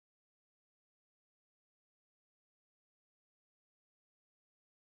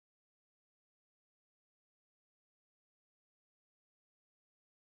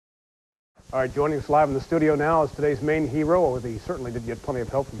All right, joining us live in the studio now is today's main hero. He certainly did get plenty of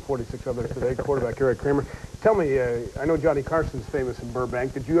help from 46 others today, quarterback Erik Kramer. Tell me, I know Johnny Carson's famous in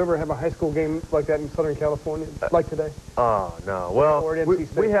Burbank. Did you ever have a high school game like that in Southern California, like today? Oh, no. Well,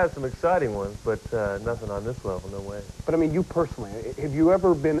 we had some exciting ones, but nothing on this level, no way. But, I mean, you personally, have you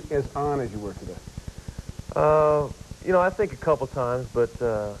ever been as on as you were today? You know, I think a couple times, but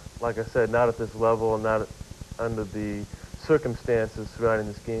like I said, not at this level and not under the circumstances surrounding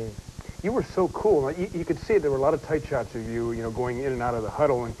this game. You were so cool. You could see it. There were a lot of tight shots of you, going in and out of the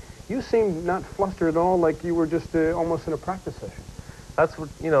huddle, and you seemed not flustered at all, like you were just almost in a practice session. That's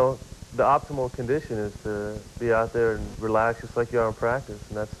what, the optimal condition is to be out there and relax just like you are in practice,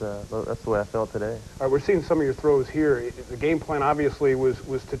 and that's the way I felt today. All right, we're seeing some of your throws here. The game plan obviously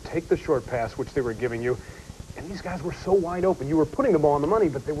was to take the short pass, which they were giving you, and these guys were so wide open. You were putting the ball on the money,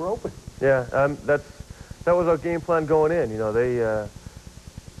 but they were open. Yeah, that was our game plan going in. They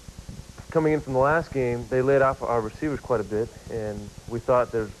coming in from the last game, they laid off our receivers quite a bit, and we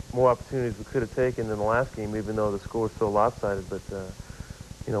thought there's more opportunities we could have taken than the last game, even though the score was so lopsided. But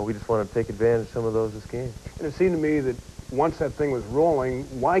we just wanted to take advantage of some of those this game. And it seemed to me that once that thing was rolling,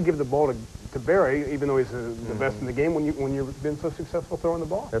 why give the ball to Barry, even though he's the best in the game, when you've been so successful throwing the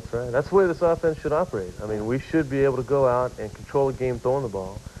ball? That's right. That's the way this offense should operate. I mean, we should be able to go out and control the game throwing the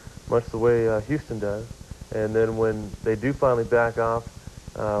ball, much the way Houston does. And then when they do finally back off,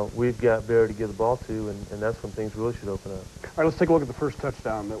 we've got Barry to give the ball to, and that's when things really should open up. All right, let's take a look at the first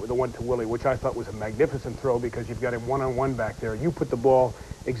touchdown, the one to Willie, which I thought was a magnificent throw because you've got him one-on-one back there. You put the ball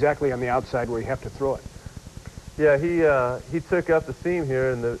exactly on the outside where you have to throw it. Yeah, he took up the seam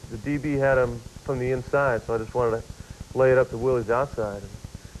here, and the DB had him from the inside, so I just wanted to lay it up to Willie's outside,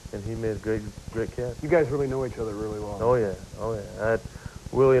 and he made a great catch. You guys really know each other really well. Oh, yeah. Oh, yeah.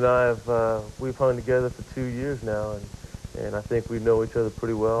 Willie and I we've hung together for 2 years now, and I think we know each other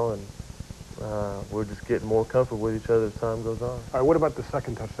pretty well, and we're just getting more comfortable with each other as time goes on. All right, what about the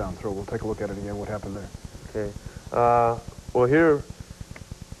second touchdown throw? We'll take a look at it again. What happened there? Okay. Well, here,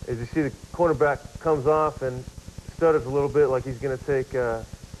 as you see, the cornerback comes off and stutters a little bit like he's going to take the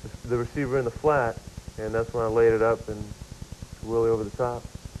receiver in the flat, and that's when I laid it up and Willie over the top.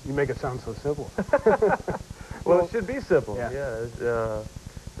 You make it sound so simple. Well, it should be simple. Yeah.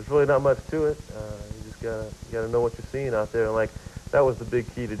 There's really not much to it. You just gotta know what you're seeing out there. And like that was the big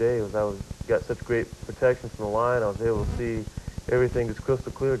key today. Got such great protection from the line. I was able to see everything just crystal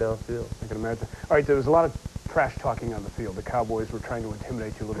clear downfield. I can imagine. All right, there was a lot of trash talking on the field. The Cowboys were trying to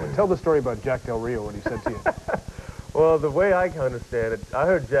intimidate you a little bit. Tell the story about Jack Del Rio, what he said to you. Well, the way I can understand it, I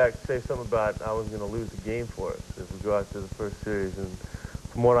heard Jack say something about I was going to lose the game for us if we go out to the first series. And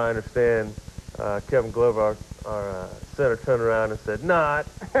from what I understand, Kevin Glover, our center, turned around and said, "Not,"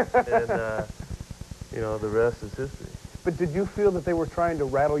 and the rest is history. But did you feel that they were trying to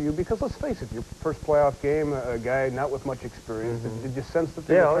rattle you? Because let's face it, your first playoff game, a guy not with much experience. Did you sense that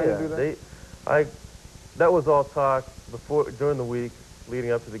they were trying to do that? That was all talk during the week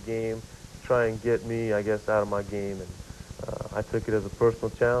leading up to the game to try and get me, I guess, out of my game. And I took it as a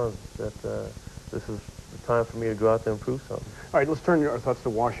personal challenge that this is the time for me to go out there and prove something. All right, let's turn our thoughts to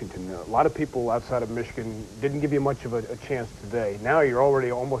Washington. A lot of people outside of Michigan didn't give you much of a chance today. Now you're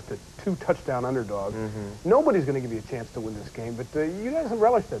already almost a 2-touchdown underdog. Nobody's going to give you a chance to win this game, but you guys have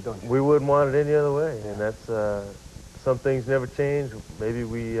relished that, don't you? We wouldn't want it any other way, and that's some things never change. Maybe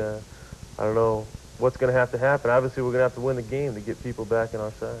I don't know what's going to happen. Obviously, we're going to have to win the game to get people back on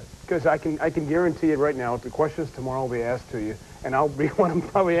our side. Because I can guarantee it right now, if the questions tomorrow will be asked to you, and I'll be one of them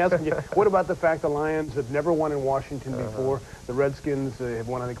probably asking you, what about the fact the Lions have never won in Washington before? The Redskins have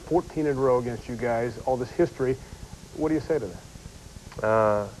won, I think, 14 in a row against you guys, all this history. What do you say to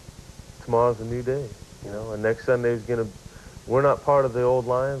that? Tomorrow's a new day, and next Sunday is going to... We're not part of the old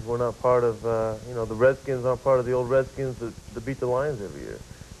Lions. We're not part of, the Redskins aren't part of the old Redskins that beat the Lions every year.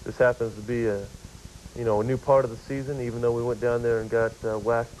 This happens to be a new part of the season, even though we went down there and got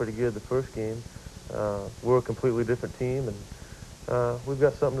whacked pretty good the first game. We're a completely different team, and we've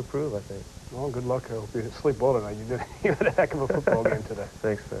got something to prove, I think. Well, good luck. I hope you sleep well tonight. You had a heck of a football game today.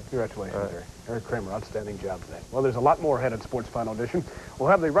 Thanks, Fred. Congratulations, Erik. Erik Kramer, outstanding job today. Well, there's a lot more ahead at Sports Final Edition. We'll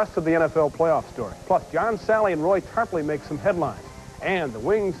have the rest of the NFL playoff story. Plus, John Sally and Roy Tarpley make some headlines. And the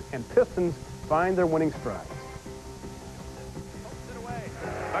Wings and Pistons find their winning strides.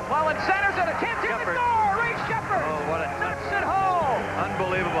 McClellan centers it. Can't do the door. Ray Shepard. Oh, what a knocks it home.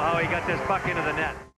 Unbelievable how he got this puck into the net.